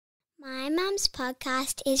My mum's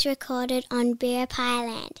podcast is recorded on Biripi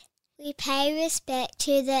land. We pay respect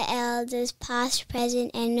to the elders past, present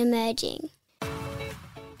and emerging.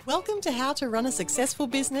 Welcome to How to Run a Successful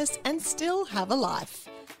Business and Still Have a Life.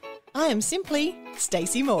 I am simply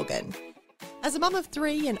Stacey Morgan. As a mum of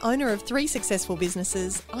three and owner of 3 successful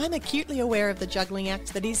businesses, I'm acutely aware of the juggling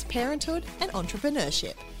act that is parenthood and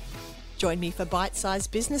entrepreneurship. Join me for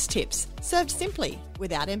bite-sized business tips, served simply,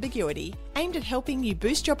 without ambiguity, aimed at helping you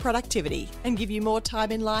boost your productivity and give you more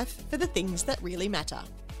time in life for the things that really matter.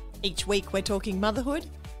 Each week we're talking motherhood,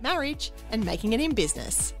 marriage, and making it in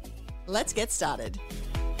business. Let's get started.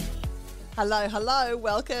 Hello,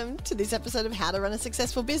 welcome to this episode of How to Run a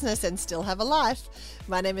Successful Business and Still Have a Life.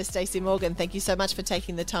 My name is Stacey Morgan. Thank you so much for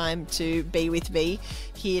taking the time to be with me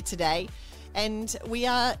here today. And we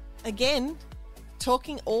are, again,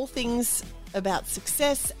 talking all things about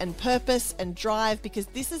success and purpose and drive, because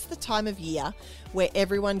this is the time of year where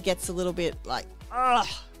everyone gets a little bit like, how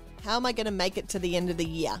am I going to make it to the end of the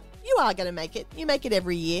year? You are going to make it. You make it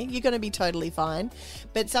every year. You're going to be totally fine.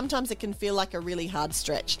 But sometimes it can feel like a really hard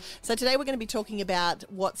stretch. So today we're going to be talking about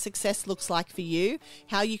what success looks like for you,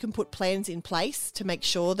 how you can put plans in place to make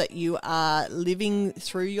sure that you are living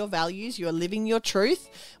through your values, you are living your truth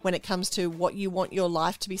when it comes to what you want your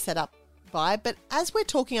life to be set up by. But as we're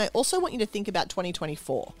talking, I also want you to think about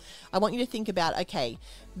 2024. I want you to think about, okay,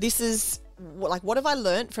 this is like, what have I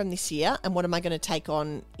learned from this year and what am I going to take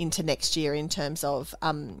on into next year in terms of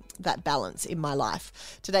that balance in my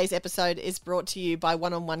life? Today's episode is brought to you by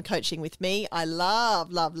One-on-One Coaching with me. I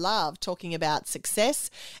love talking about success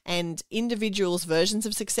and individuals' versions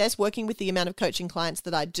of success. Working with the amount of coaching clients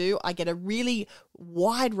that I do, I get a really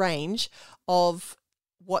wide range of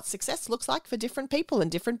what success looks like for different people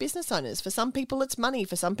and different business owners. For some people, it's money.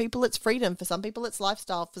 For some people, it's freedom. For some people, it's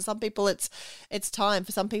lifestyle. For some people, it's time.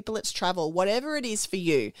 For some people, it's travel. Whatever it is for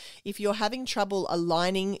you, if you're having trouble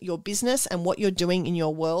aligning your business and what you're doing in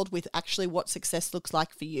your world with actually what success looks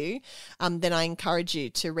like for you, then I encourage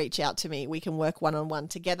you to reach out to me. We can work one-on-one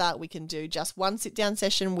together. We can do just one sit-down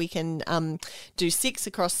session. We can do 6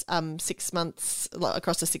 across 6 months,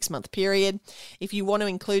 across a 6-month period. If you want to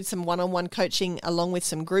include some one-on-one coaching along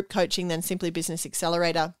with some group coaching, then Simply Business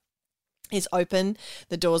Accelerator is open.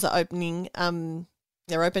 The doors are opening.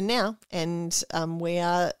 They're open now, and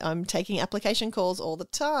I'm taking application calls all the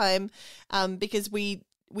time because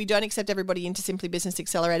we don't accept everybody into Simply Business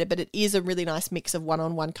Accelerator, but it is a really nice mix of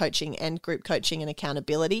one-on-one coaching and group coaching and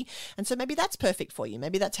accountability. And so maybe that's perfect for you.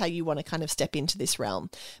 Maybe that's how you want to kind of step into this realm.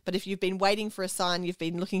 But if you've been waiting for a sign, you've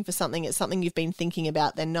been looking for something, it's something you've been thinking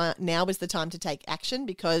about, then now is the time to take action,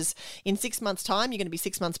 because in 6 months' time, you're going to be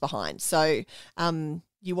 6 months behind. So,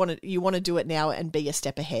 you want to do it now and be a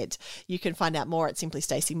step ahead. You can find out more at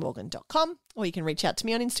simplystaceymorgan.com, or you can reach out to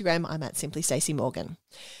me on Instagram. I'm at simplystaceymorgan.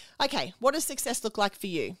 Okay, what does success look like for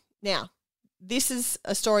you? Now, this is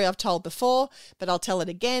a story I've told before, but I'll tell it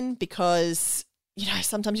again because,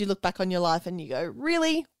 sometimes you look back on your life and you go,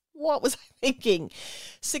 really? What was I thinking?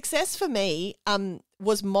 Success for me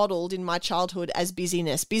was modeled in my childhood as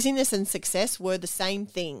busyness. Busyness and success were the same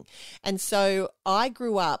thing. And so I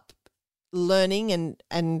grew up learning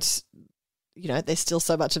and there's still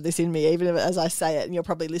so much of this in me, even as I say it, and you're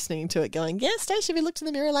probably listening to it going, yeah, Stacey, have you looked in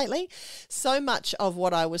the mirror lately? So much of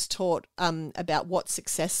what I was taught about what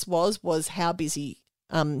success was how busy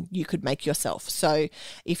you could make yourself. So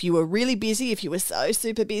if you were really busy, if you were so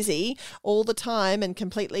super busy all the time and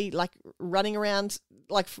completely like running around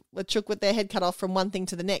like a chook with their head cut off from one thing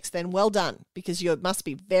to the next, then well done, because you must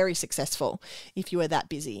be very successful if you were that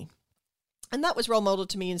busy. And that was role modeled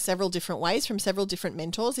to me in several different ways from several different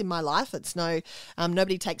mentors in my life. It's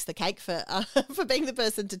nobody takes the cake for being the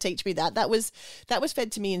person to teach me that. That was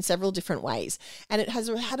fed to me in several different ways, and it has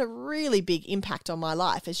had a really big impact on my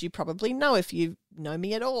life, as you probably know if you know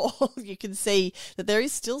me at all. You can see that there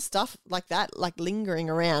is still stuff like that, like lingering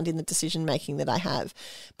around in the decision making that I have.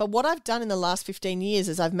 But what I've done in the last 15 years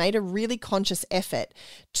is I've made a really conscious effort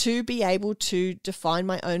to be able to define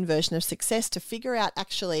my own version of success, to figure out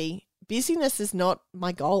actually, busyness is not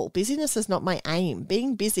my goal. Busyness is not my aim.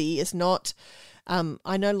 Being busy is not,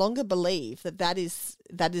 I no longer believe that is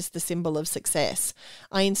the symbol of success.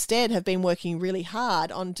 I instead have been working really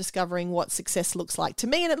hard on discovering what success looks like to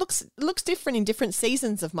me. And it looks different in different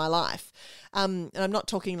seasons of my life. And I'm not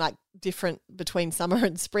talking like different between summer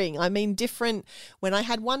and spring. I mean different when I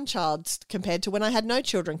had one child compared to when I had no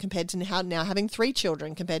children, compared to now having 3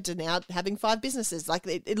 children, compared to now having 5 businesses. Like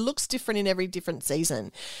it looks different in every different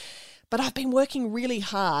season. But I've been working really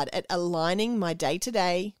hard at aligning my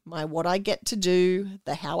day-to-day, my what I get to do,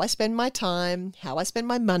 the how I spend my time, how I spend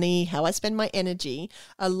my money, how I spend my energy,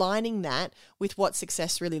 aligning that with what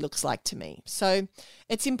success really looks like to me. So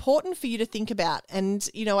it's important for you to think about. And,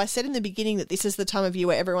 I said in the beginning that this is the time of year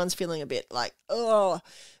where everyone's feeling a bit like, oh,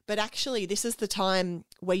 but actually this is the time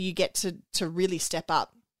where you get to really step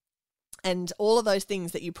up. And all of those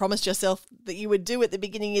things that you promised yourself that you would do at the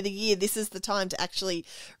beginning of the year, this is the time to actually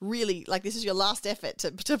really, this is your last effort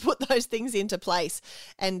to put those things into place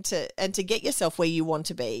and to get yourself where you want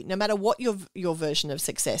to be, no matter what your version of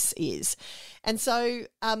success is. And so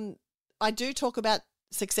I do talk about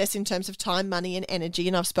success in terms of time, money, and energy.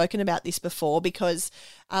 And I've spoken about this before because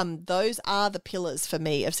those are the pillars for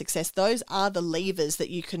me of success. Those are the levers that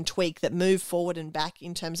you can tweak that move forward and back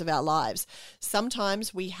in terms of our lives.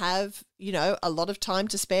 Sometimes we have, a lot of time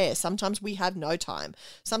to spare. Sometimes we have no time.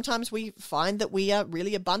 Sometimes we find that we are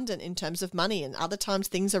really abundant in terms of money, and other times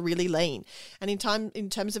things are really lean. And in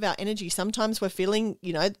terms of our energy, sometimes we're feeling,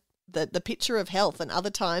 the picture of health, and other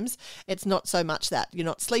times it's not so much that. You're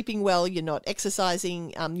not sleeping well, you're not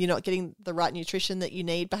exercising, you're not getting the right nutrition that you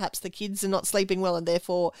need. Perhaps the kids are not sleeping well and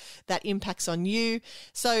therefore that impacts on you.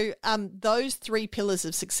 So those three pillars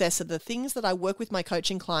of success are the things that I work with my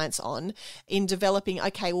coaching clients on in developing,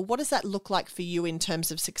 okay, well, what does that look like for you in terms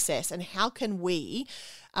of success, and how can we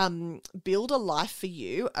build a life for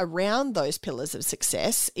you around those pillars of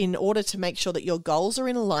success in order to make sure that your goals are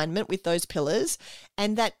in alignment with those pillars,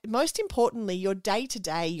 and that most importantly, your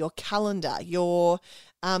day-to-day, your calendar, your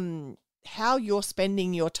how you're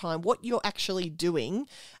spending your time, what you're actually doing,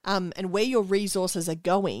 and where your resources are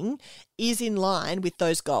going is in line with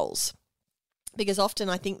those goals. Because often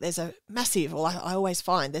I think there's a massive, or I always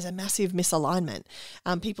find there's a massive misalignment.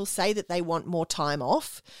 People say that they want more time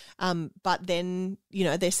off, but then,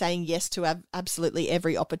 they're saying yes to absolutely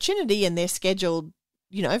every opportunity, and they're scheduled,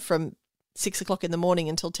 from 6 o'clock in the morning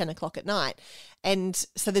until 10 o'clock at night. And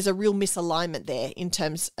so there's a real misalignment there in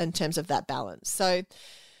terms of that balance. So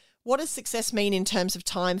what does success mean in terms of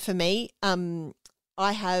time for me?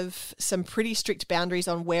 I have some pretty strict boundaries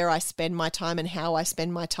on where I spend my time and how I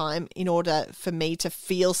spend my time in order for me to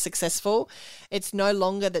feel successful. It's no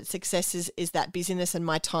longer that success is that busyness and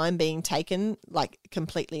my time being taken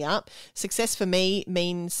completely up. Success for me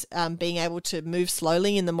means being able to move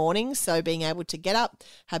slowly in the morning. So being able to get up,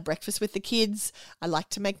 have breakfast with the kids. I like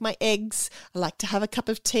to make my eggs. I like to have a cup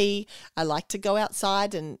of tea. I like to go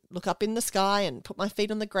outside and look up in the sky and put my feet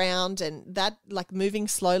on the ground, and that moving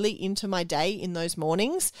slowly into my day in those mornings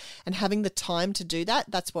and having the time to do that,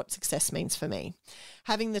 that's what success means for me.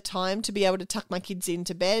 Having the time to be able to tuck my kids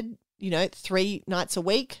into bed, 3 nights a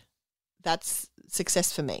week, that's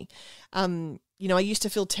success for me. I used to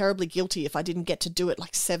feel terribly guilty if I didn't get to do it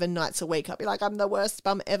 7 nights a week. I'd be like, I'm the worst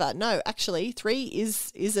bum ever. No, actually 3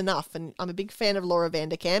 is enough. And I'm a big fan of Laura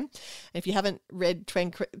Vanderkam. And if you haven't read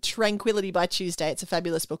Tranquility by Tuesday, it's a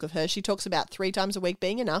fabulous book of hers. She talks about 3 times a week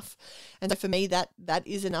being enough. And so for me, that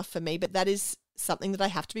is enough for me. But that is something that I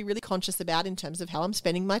have to be really conscious about in terms of how I'm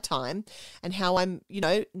spending my time and how I'm,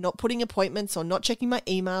 not putting appointments or not checking my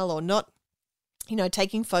email or not,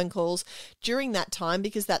 taking phone calls during that time,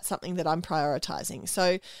 because that's something that I'm prioritizing.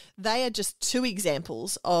 So they are just 2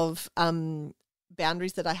 examples of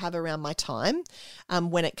boundaries that I have around my time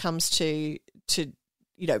when it comes to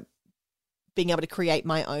being able to create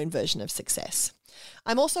my own version of success.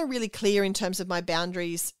 I'm also really clear in terms of my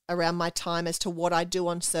boundaries around my time as to what I do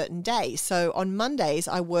on certain days. So on Mondays,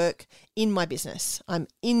 I work in my business. I'm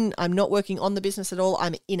not working on the business at all.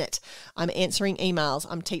 I'm in it. I'm answering emails.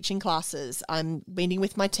 I'm teaching classes. I'm meeting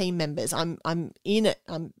with my team members. I'm in it.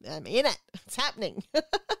 I'm in it. It's happening.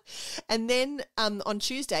 And then on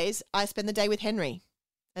Tuesdays, I spend the day with Henry,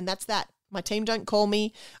 and that's that. My team don't call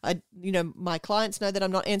me. My clients know that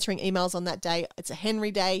I'm not answering emails on that day. It's a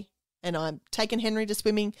Henry day. And I'm taking Henry to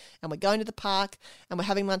swimming, and we're going to the park, and we're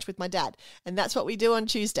having lunch with my dad. And that's what we do on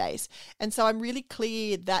Tuesdays. And so I'm really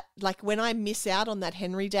clear that when I miss out on that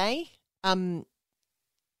Henry day,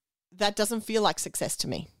 that doesn't feel like success to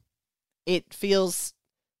me. It feels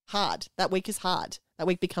hard. That week is hard. That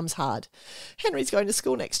week becomes hard. Henry's going to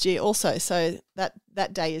school next year also, so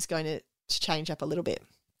that day is going to change up a little bit.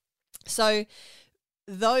 So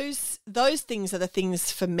those things are the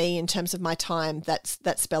things for me in terms of my time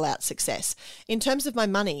that spell out success. In terms of my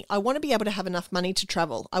money, I want to be able to have enough money to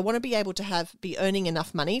travel. I want to be able to be earning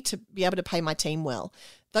enough money to be able to pay my team well.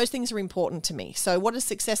 Those things are important to me. So what does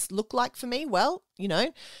success look like for me? Well,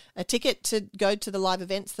 a ticket to go to the live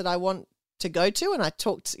events that I want to go to. And I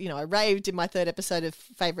talked, I raved in my 3rd episode of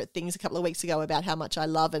Favorite Things a couple of weeks ago about how much I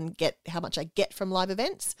love and how much I get from live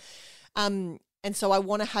events. And so I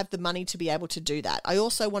want to have the money to be able to do that. I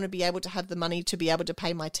also want to be able to have the money to be able to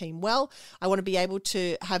pay my team well. I want to be able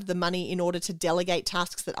to have the money in order to delegate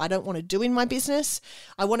tasks that I don't want to do in my business.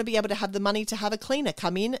 I want to be able to have the money to have a cleaner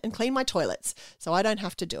come in and clean my toilets so I don't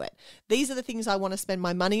have to do it. These are the things I want to spend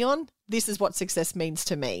my money on. This is what success means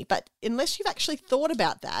to me. But unless you've actually thought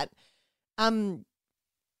about that,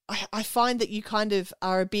 I find that you kind of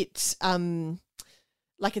are a bit...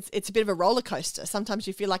 like it's a bit of a roller coaster. Sometimes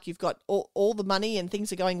you feel like you've got all the money and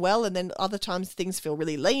things are going well, and then other times things feel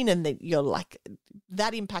really lean, and then you're like,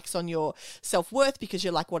 that impacts on your self-worth because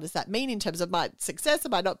you're like, what does that mean in terms of my success?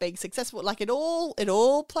 Am I not being successful? Like it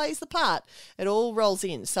all plays the part. It all rolls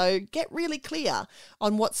in. So get really clear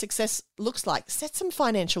on what success looks like. Set some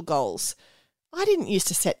financial goals. I didn't used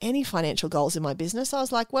to set any financial goals in my business. I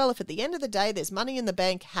was like, well, if at the end of the day there's money in the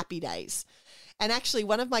bank, happy days. And actually,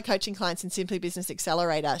 one of my coaching clients in Simply Business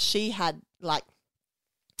Accelerator, she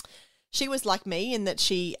was like me in that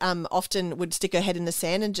she often would stick her head in the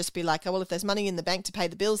sand and just be like, oh, well, if there's money in the bank to pay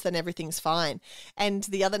the bills, then everything's fine. And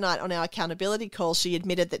the other night on our accountability call, she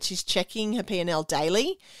admitted that she's checking her P&L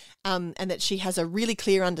daily and that she has a really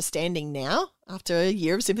clear understanding now, after a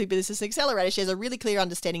year of Simply Business Accelerator, she has a really clear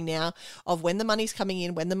understanding now of when the money's coming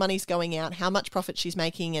in, when the money's going out, how much profit she's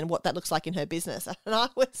making, and what that looks like in her business. And I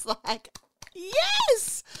was like...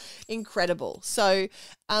 yes, incredible. So,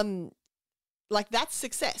 like that's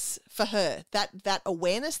success for her. That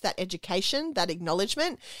awareness, that education, that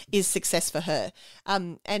acknowledgement is success for her.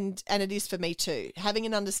 And it is for me too. Having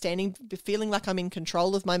an understanding, feeling like I'm in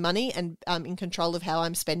control of my money and in control of how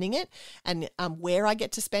I'm spending it and where I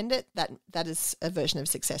get to spend it. That is a version of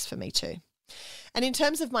success for me too. And in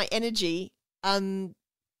terms of my energy,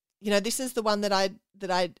 this is the one that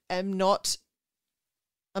I am not.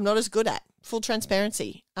 I'm not as good at. Full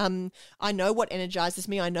transparency. I know what energizes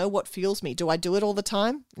me. I know what fuels me. Do I do it all the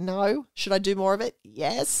time? No. Should I do more of it?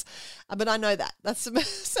 Yes. But I know that. That's some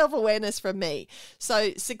self-awareness from me.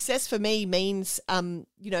 So success for me means,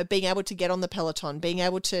 being able to get on the Peloton, being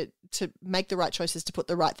able to make the right choices, to put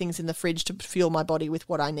the right things in the fridge to fuel my body with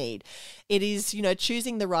what I need. It is,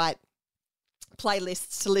 choosing the right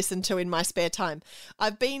playlists to listen to in my spare time.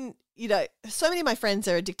 I've been... so many of my friends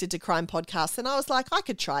are addicted to crime podcasts, and I was like, I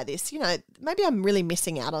could try this. Maybe I'm really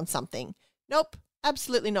missing out on something. Nope,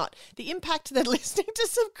 absolutely not. The impact that listening to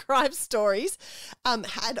some crime stories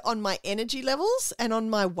had on my energy levels and on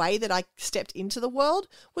my way that I stepped into the world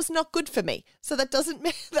was not good for me. So that doesn't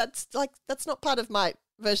mean that's not part of my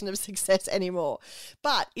version of success anymore.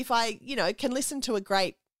 But if I, can listen to a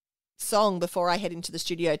great song before I head into the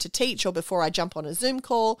studio to teach, or before I jump on a Zoom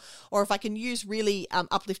call, or if I can use really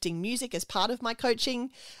uplifting music as part of my coaching,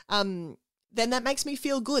 then that makes me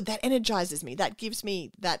feel good. That energizes me. That gives me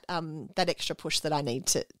that extra push that I need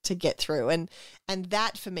to get through. And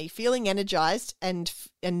that for me, feeling energized and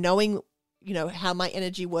knowing how my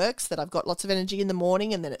energy works, that I've got lots of energy in the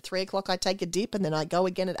morning, and then at 3 o'clock I take a dip, and then I go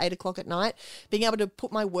again at 8 o'clock at night, being able to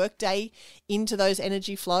put my work day into those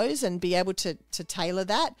energy flows and be able to tailor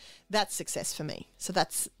that's success for me. So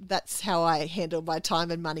that's how I handle my time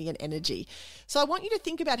and money and energy. So I want you to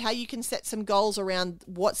think about how you can set some goals around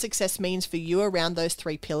what success means for you around those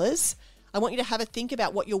 3 pillars. I want you to have a think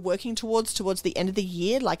about what you're working towards the end of the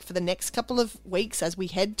year, like for the next couple of weeks as we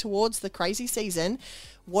head towards the crazy season.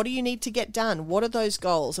 What do you need to get done? What are those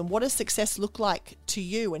goals? And what does success look like to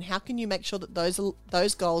you? And how can you make sure that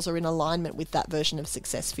those goals are in alignment with that version of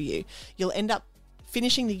success for you? You'll end up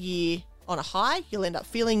finishing the year on a high. You'll end up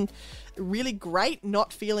feeling really great,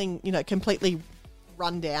 not feeling, completely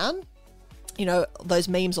run down. Those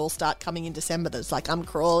memes all start coming in December. That's like, I'm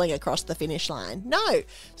crawling across the finish line. No,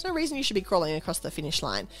 there's no reason you should be crawling across the finish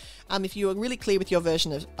line. If you are really clear with your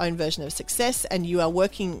own version of success, and you are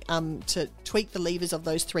working to tweak the levers of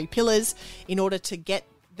those 3 pillars in order to get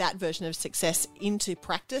that version of success into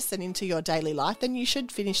practice and into your daily life, then you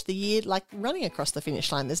should finish the year like running across the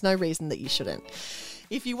finish line. There's no reason that you shouldn't.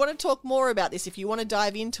 If you want to talk more about this, if you want to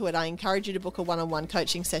dive into it, I encourage you to book a one-on-one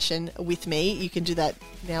coaching session with me. You can do that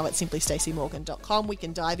now at simplystacymorgan.com. We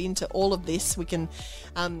can dive into all of this. We can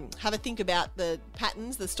have a think about the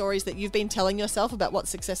patterns, the stories that you've been telling yourself about what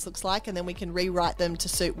success looks like, and then we can rewrite them to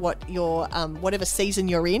suit what your whatever season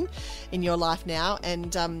you're in your life now.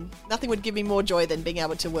 And nothing would give me more joy than being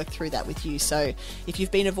able to work through that with you. So if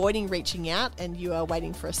you've been avoiding reaching out and you are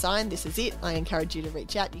waiting for a sign, this is it. I encourage you to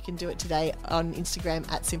reach out. You can do it today on Instagram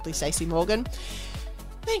at Simply Stacey Morgan.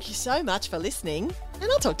 Thank you so much for listening,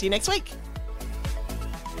 and I'll talk to you next week.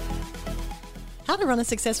 How to Run a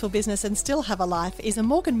Successful Business and Still Have a Life is a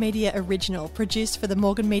Morgan Media original produced for the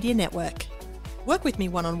Morgan Media Network. Work with me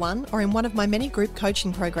one-on-one or in one of my many group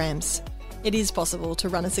coaching programs. It is possible to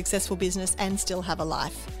run a successful business and still have a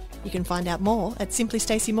life. You can find out more at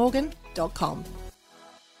simplystacymorgan.com.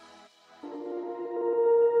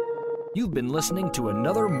 You've been listening to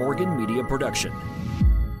another Morgan Media production.